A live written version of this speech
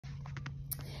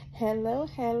Hello,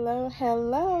 hello,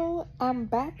 hello. I'm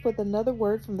back with another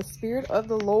word from the Spirit of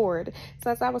the Lord.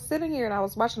 So as I was sitting here and I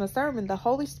was watching a sermon, the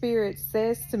Holy Spirit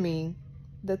says to me,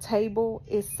 the table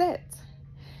is set.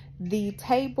 The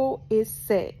table is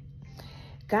set.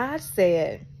 God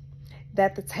said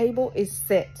that the table is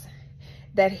set,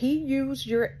 that He used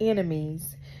your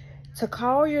enemies to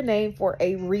call your name for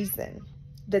a reason.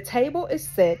 The table is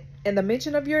set, and the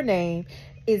mention of your name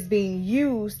is being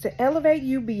used to elevate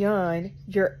you beyond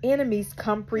your enemy's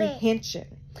comprehension.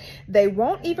 They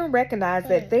won't even recognize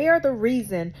that they are the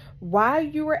reason why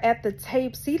you are at the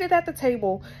table, seated at the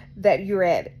table that you're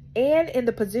at, and in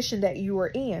the position that you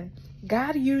are in.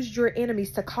 God used your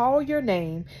enemies to call your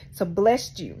name, to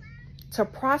bless you, to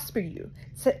prosper you,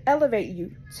 to elevate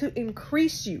you, to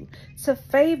increase you, to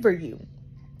favor you.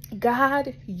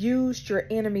 God used your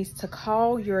enemies to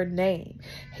call your name.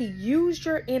 He used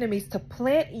your enemies to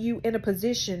plant you in a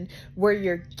position where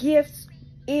your gifts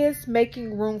is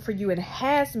making room for you and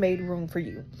has made room for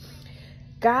you.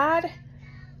 God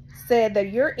said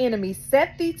that your enemies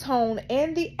set the tone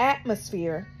and the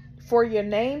atmosphere for your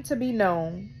name to be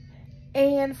known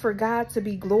and for God to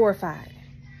be glorified.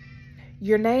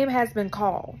 Your name has been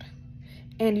called,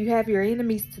 and you have your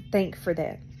enemies to thank for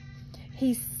that.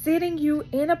 He's sitting you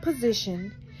in a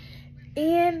position,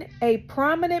 in a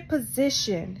prominent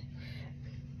position,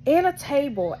 at a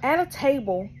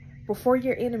table before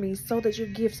your enemies, so that your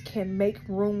gifts can make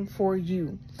room for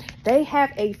you. They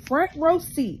have a front row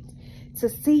seat to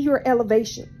see your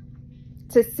elevation,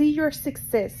 to see your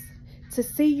success, to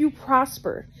see you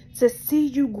prosper, to see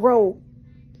you grow,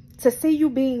 to see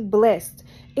you being blessed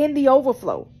in the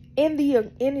overflow, in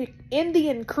the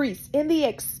increase, in the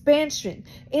expansion,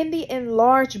 in the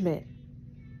enlargement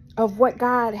of what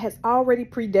God has already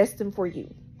predestined for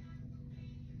you.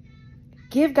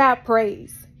 Give God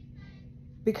praise,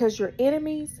 because your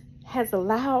enemies has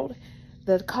allowed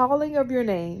the calling of your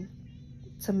name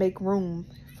to make room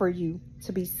for you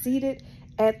to be seated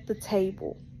at the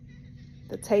table.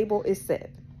 The table is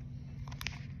set.